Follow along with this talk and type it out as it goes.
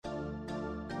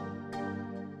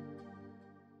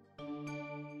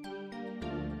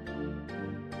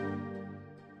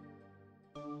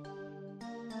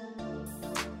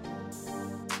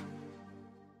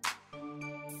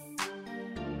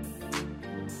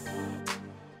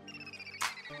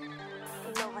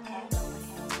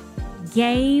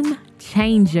Game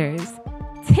changers.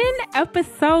 10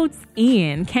 episodes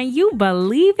in. Can you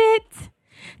believe it?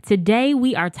 Today,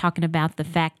 we are talking about the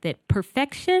fact that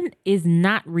perfection is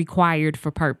not required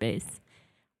for purpose.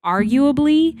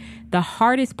 Arguably, the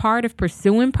hardest part of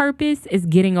pursuing purpose is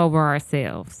getting over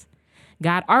ourselves.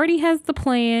 God already has the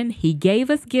plan. He gave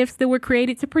us gifts that were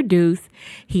created to produce.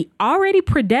 He already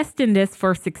predestined us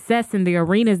for success in the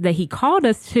arenas that he called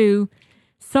us to.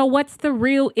 So what's the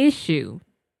real issue?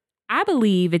 I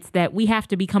believe it's that we have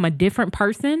to become a different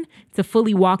person to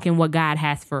fully walk in what God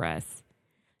has for us.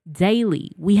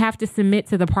 Daily, we have to submit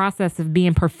to the process of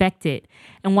being perfected.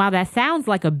 And while that sounds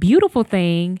like a beautiful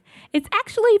thing, it's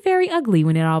actually very ugly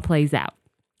when it all plays out.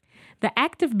 The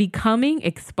act of becoming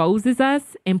exposes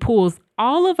us and pulls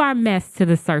all of our mess to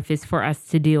the surface for us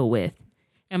to deal with.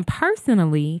 And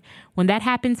personally, when that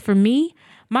happens for me,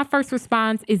 my first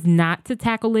response is not to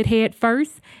tackle it head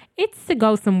first. It's to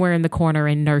go somewhere in the corner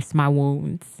and nurse my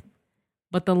wounds.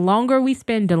 But the longer we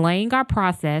spend delaying our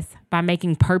process by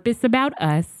making purpose about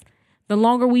us, the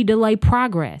longer we delay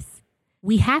progress.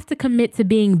 We have to commit to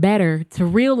being better to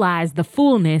realize the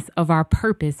fullness of our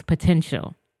purpose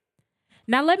potential.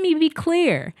 Now, let me be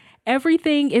clear.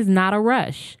 Everything is not a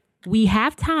rush. We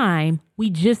have time. We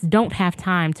just don't have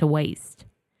time to waste.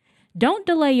 Don't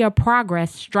delay your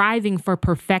progress striving for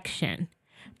perfection.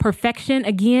 Perfection,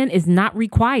 again, is not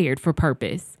required for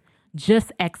purpose,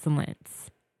 just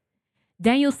excellence.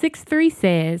 Daniel 6:3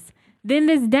 says, "Then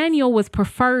this Daniel was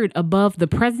preferred above the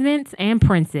presidents and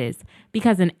princes,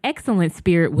 because an excellent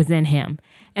spirit was in him,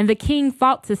 and the king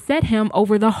thought to set him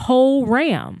over the whole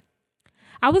realm."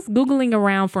 I was Googling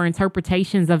around for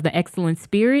interpretations of the excellent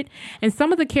spirit, and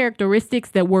some of the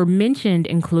characteristics that were mentioned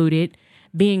included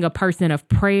being a person of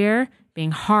prayer,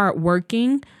 being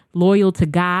hardworking, loyal to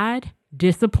God,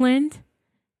 disciplined.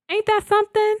 Ain't that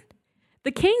something?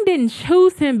 The king didn't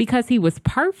choose him because he was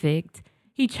perfect.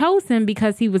 He chose him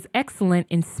because he was excellent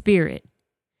in spirit.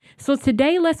 So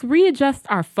today, let's readjust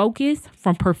our focus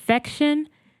from perfection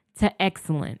to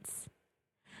excellence.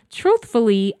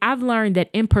 Truthfully, I've learned that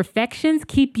imperfections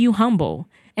keep you humble.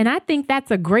 And I think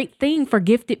that's a great thing for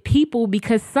gifted people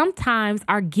because sometimes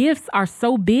our gifts are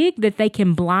so big that they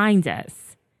can blind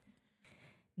us.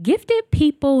 Gifted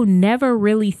people never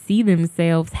really see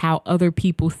themselves how other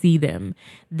people see them.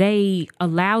 They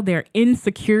allow their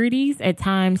insecurities at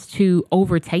times to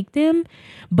overtake them,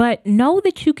 but know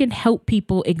that you can help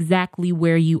people exactly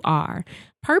where you are.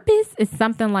 Purpose is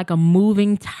something like a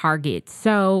moving target.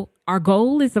 So our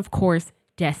goal is, of course,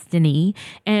 destiny,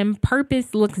 and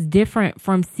purpose looks different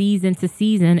from season to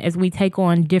season as we take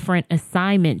on different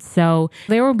assignments. So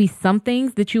there will be some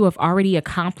things that you have already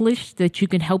accomplished that you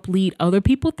can help lead other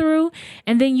people through,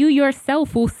 and then you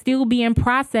yourself will still be in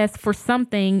process for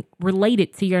something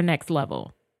related to your next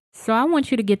level. So I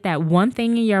want you to get that one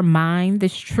thing in your mind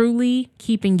that's truly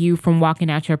keeping you from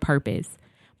walking out your purpose.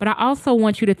 But I also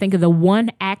want you to think of the one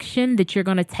action that you're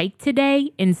going to take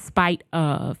today in spite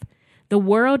of. The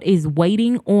world is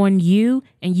waiting on you,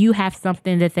 and you have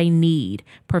something that they need.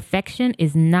 Perfection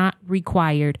is not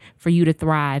required for you to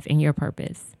thrive in your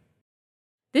purpose.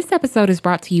 This episode is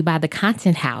brought to you by The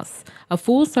Content House, a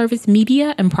full-service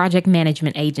media and project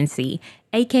management agency,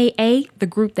 aka the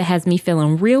group that has me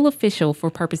feeling real official for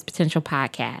Purpose Potential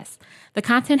Podcast. The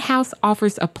Content House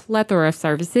offers a plethora of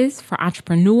services for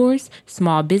entrepreneurs,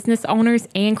 small business owners,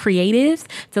 and creatives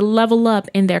to level up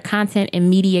in their content and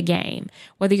media game.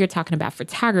 Whether you're talking about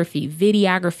photography,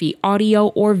 videography, audio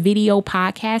or video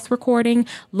podcast recording,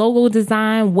 logo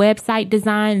design, website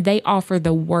design, they offer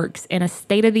the works in a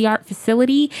state-of-the-art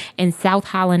facility in South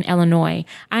Holland, Illinois.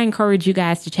 I encourage you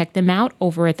guys to check them out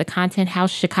over at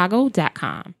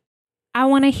thecontentHouseChicago.com. I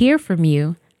want to hear from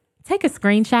you. Take a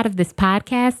screenshot of this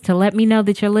podcast to let me know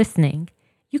that you're listening.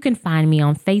 You can find me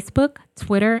on Facebook,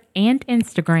 Twitter, and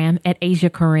Instagram at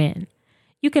Asia Corinne.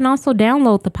 You can also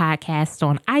download the podcast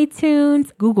on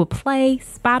iTunes, Google Play,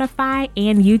 Spotify,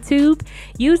 and YouTube.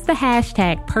 Use the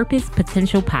hashtag Purpose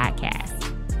Potential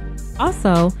Podcast.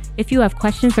 Also, if you have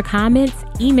questions or comments,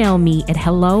 email me at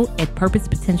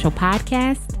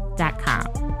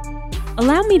hello@purposepotentialpodcast.com.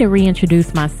 Allow me to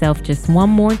reintroduce myself just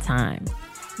one more time.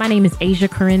 My name is Asia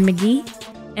Corinne McGee,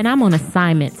 and I'm on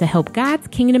assignment to help God's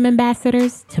Kingdom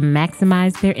ambassadors to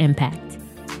maximize their impact.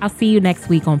 I'll see you next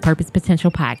week on Purpose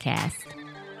Potential Podcast.